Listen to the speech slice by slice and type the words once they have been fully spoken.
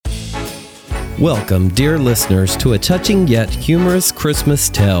Welcome, dear listeners, to a touching yet humorous Christmas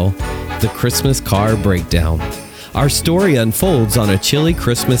tale, The Christmas Car Breakdown. Our story unfolds on a chilly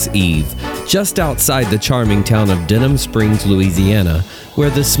Christmas Eve, just outside the charming town of Denham Springs, Louisiana,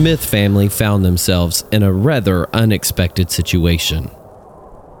 where the Smith family found themselves in a rather unexpected situation.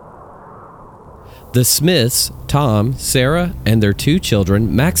 The Smiths, Tom, Sarah, and their two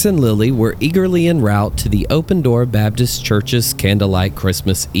children, Max and Lily, were eagerly en route to the Open Door Baptist Church's candlelight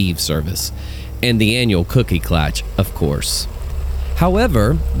Christmas Eve service, and the annual cookie clutch, of course.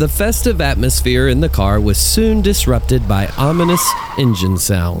 However, the festive atmosphere in the car was soon disrupted by ominous engine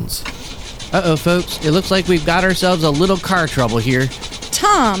sounds. Uh-oh, folks. It looks like we've got ourselves a little car trouble here.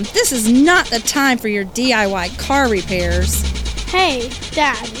 Tom, this is not the time for your DIY car repairs. Hey,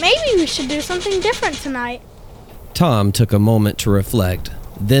 Dad, maybe we should do something different tonight. Tom took a moment to reflect.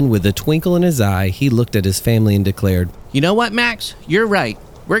 Then, with a twinkle in his eye, he looked at his family and declared, You know what, Max? You're right.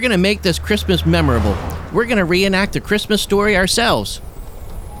 We're going to make this Christmas memorable. We're going to reenact the Christmas story ourselves.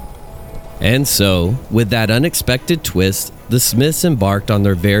 And so, with that unexpected twist, the Smiths embarked on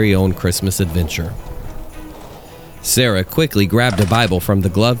their very own Christmas adventure. Sarah quickly grabbed a Bible from the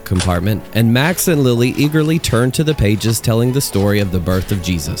glove compartment, and Max and Lily eagerly turned to the pages telling the story of the birth of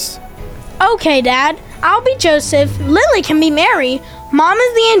Jesus. Okay, Dad, I'll be Joseph, Lily can be Mary, Mom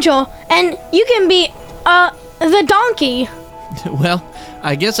is the angel, and you can be, the donkey. Well,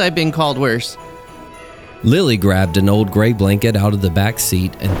 I guess I've been called worse. Lily grabbed an old gray blanket out of the back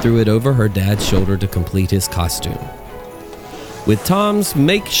seat and threw it over her dad's shoulder to complete his costume. With Tom's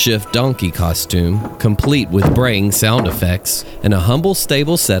makeshift donkey costume, complete with braying sound effects, and a humble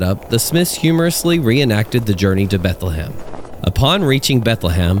stable setup, the Smiths humorously reenacted the journey to Bethlehem. Upon reaching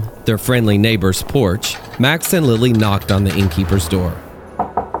Bethlehem, their friendly neighbor's porch, Max and Lily knocked on the innkeeper's door.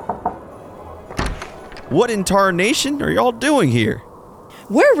 What in tarnation are y'all doing here?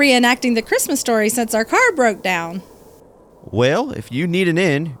 We're reenacting the Christmas story since our car broke down. Well, if you need an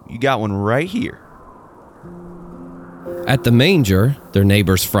inn, you got one right here. At the manger, their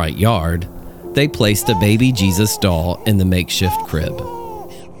neighbor's front yard, they placed a baby Jesus doll in the makeshift crib.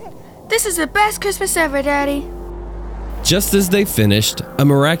 This is the best Christmas ever, Daddy. Just as they finished, a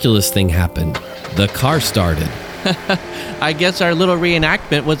miraculous thing happened. The car started. I guess our little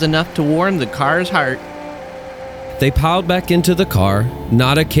reenactment was enough to warm the car's heart. They piled back into the car,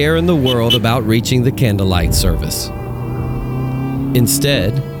 not a care in the world about reaching the candlelight service.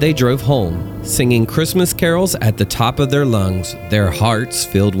 Instead, they drove home, singing Christmas carols at the top of their lungs, their hearts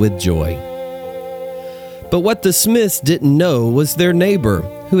filled with joy. But what the Smiths didn't know was their neighbor,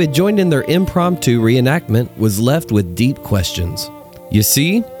 who had joined in their impromptu reenactment, was left with deep questions. You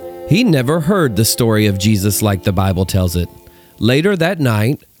see, he never heard the story of Jesus like the Bible tells it. Later that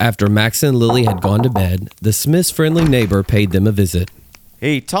night, after Max and Lily had gone to bed, the Smiths' friendly neighbor paid them a visit.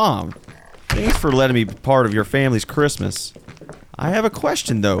 Hey, Tom. Thanks for letting me be part of your family's Christmas. I have a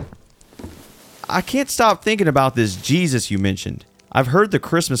question, though. I can't stop thinking about this Jesus you mentioned. I've heard the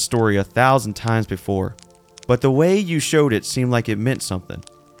Christmas story 1,000 times before, but the way you showed it seemed like it meant something.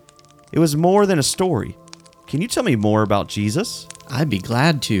 It was more than a story. Can you tell me more about Jesus? I'd be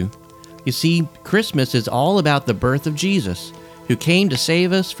glad to. You see, Christmas is all about the birth of Jesus, who came to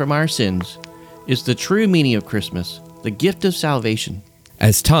save us from our sins. It's the true meaning of Christmas, the gift of salvation.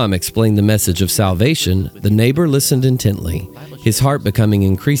 As Tom explained the message of salvation, the neighbor listened intently, his heart becoming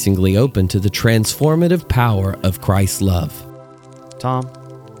increasingly open to the transformative power of Christ's love. Tom,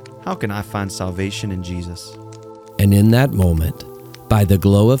 how can I find salvation in Jesus? And in that moment, by the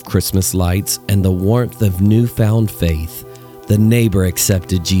glow of Christmas lights and the warmth of newfound faith, the neighbor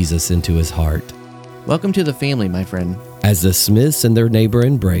accepted Jesus into his heart. Welcome to the family, my friend. As the Smiths and their neighbor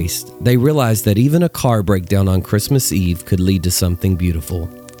embraced, they realized that even a car breakdown on Christmas Eve could lead to something beautiful.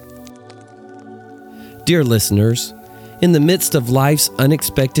 Dear listeners, in the midst of life's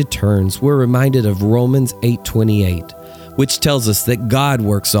unexpected turns, we're reminded of Romans 8:28, which tells us that God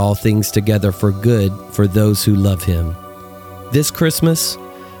works all things together for good for those who love Him. This Christmas,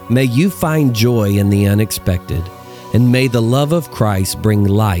 may you find joy in the unexpected, and may the love of Christ bring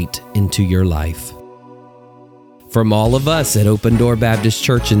light into your life. From all of us at Open Door Baptist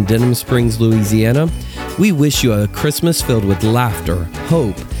Church in Denham Springs, Louisiana, we wish you a Christmas filled with laughter,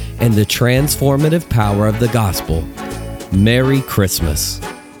 hope, and the transformative power of the gospel. Merry Christmas.